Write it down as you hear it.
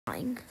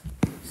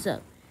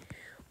So,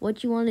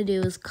 what you want to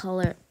do is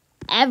color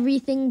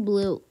everything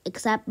blue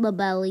except the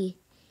belly,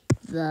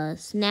 the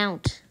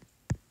snout,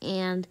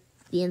 and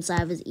the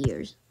inside of his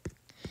ears.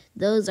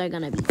 Those are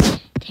going to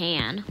be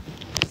tan.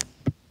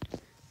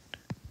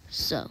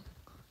 So,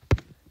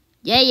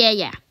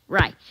 yeah,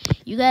 right.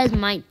 You guys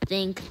might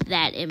think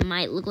that it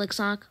might look like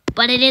Sonic,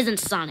 but it isn't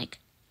Sonic.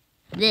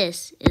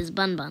 This is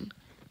Bun Bun,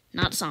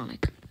 not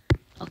Sonic.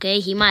 Okay,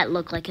 he might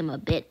look like him a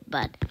bit,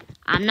 but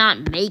I'm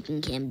not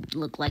making him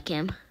look like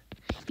him.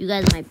 You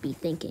guys might be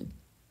thinking.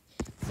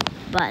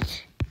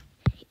 But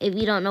if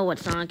you don't know what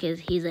Sonic is,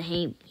 he's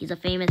a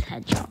famous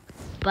hedgehog.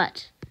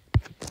 But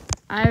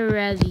I'd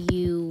rather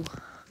you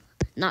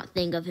not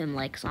think of him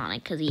like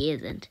Sonic, because he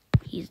isn't.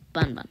 He's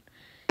Bun Bun.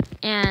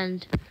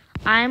 And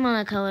I'm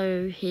going to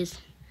color his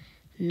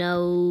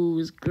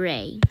nose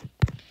gray.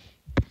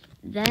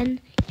 Then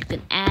you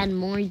can add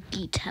more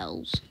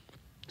details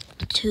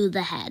to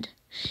the head.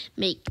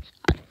 Make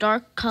a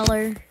dark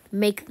color,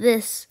 make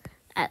this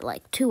at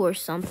like 2 or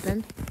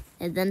something,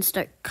 and then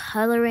start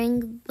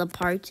coloring the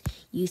parts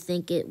you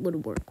think it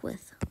would work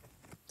with.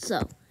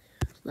 So,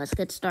 let's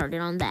get started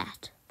on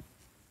that.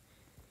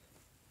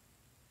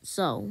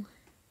 So,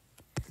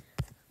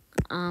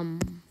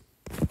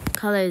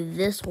 color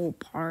this whole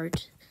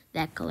part,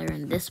 that color,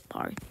 and this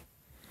part.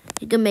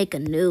 You can make a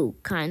new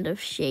kind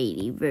of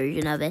shady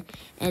version of it,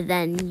 and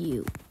then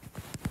you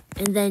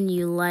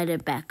light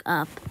it back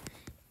up,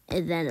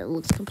 and then it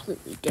looks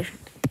completely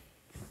different.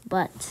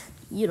 But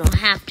you don't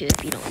have to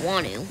if you don't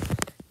want to.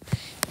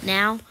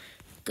 Now,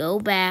 go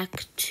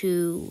back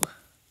to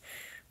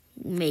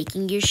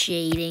making your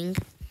shading.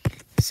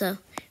 So,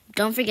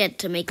 don't forget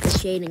to make the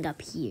shading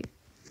up here.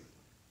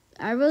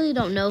 I really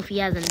don't know if he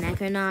has a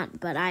neck or not,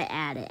 but I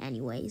add it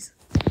anyways.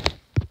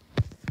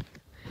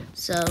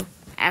 So,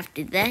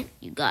 after that,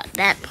 you got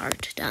that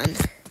part done.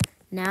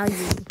 Now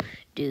you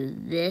do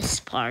this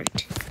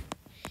part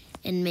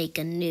and make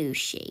a new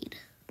shade.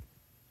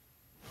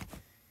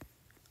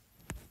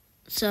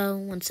 So,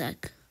 one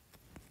sec.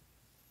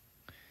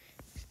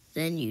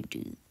 Then you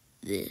do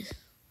this.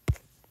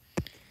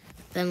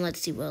 Then let's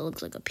see what it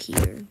looks like up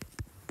here.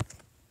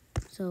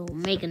 So,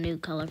 make a new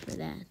color for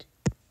that.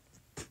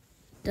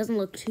 Doesn't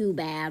look too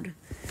bad,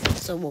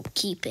 so we'll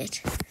keep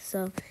it.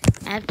 So,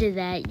 after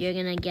that, you're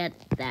going to get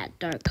that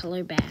dark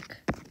color back.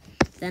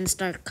 Then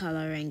start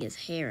coloring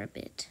his hair a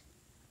bit.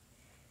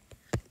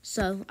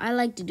 So, I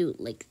like to do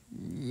it like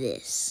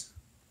this.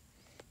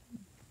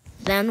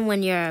 Then,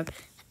 when you're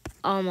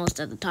almost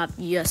at the top,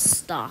 you just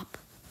stop.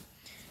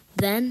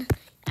 Then,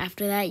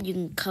 after that, you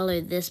can color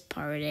this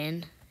part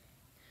in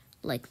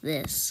like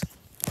this.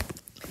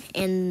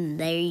 And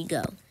there you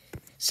go.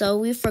 So,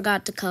 we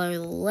forgot to color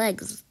the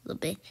legs a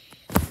bit.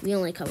 We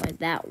only colored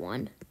that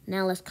one.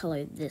 Now, let's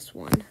color this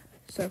one.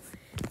 So,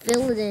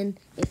 fill it in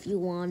if you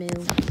want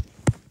to,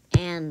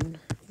 and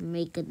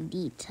make a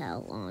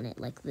detail on it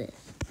like this.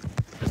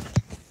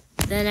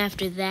 Then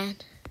after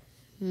that,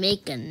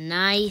 make a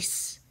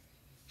nice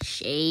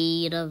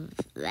shade of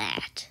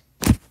that.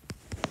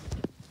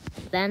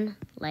 Then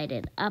light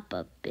it up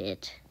a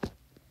bit,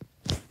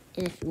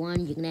 and if you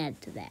want, you can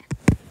add to that.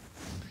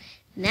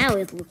 Now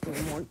it looks a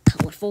little more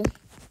colorful.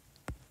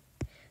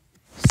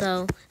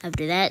 So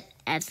after that,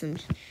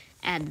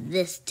 add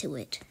this to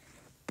it,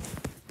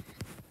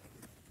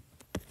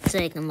 so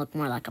it can look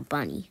more like a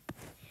bunny.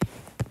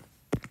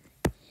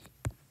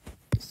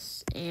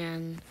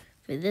 And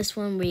for this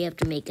one, we have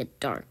to make it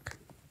dark.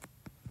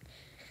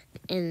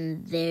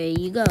 And there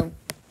you go.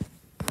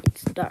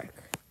 It's dark.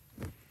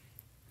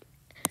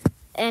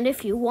 And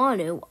if you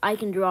want to, I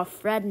can draw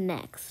Fred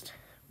next.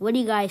 What do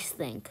you guys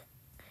think?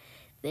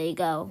 There you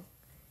go.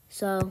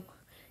 So,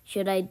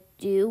 should I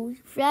do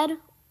Fred,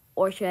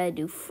 or should I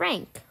do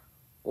Frank,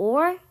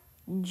 or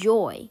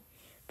Joy,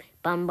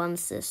 Bun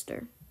Bun's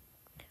sister?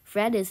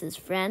 Fred is his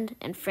friend,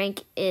 and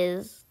Frank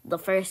is the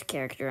first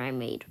character I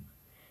made.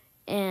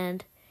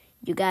 And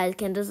you guys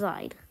can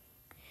decide.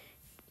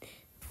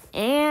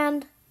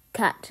 And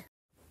cut.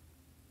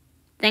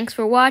 Thanks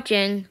for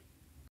watching.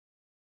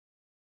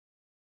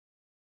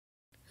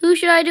 Who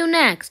should I do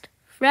next?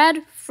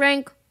 Fred,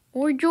 Frank,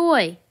 or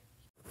Joy?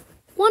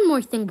 One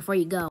more thing before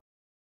you go.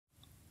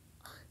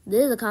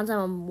 This is a concept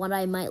of what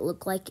I might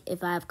look like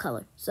if I have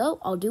color. So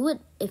I'll do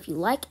it if you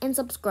like and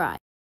subscribe.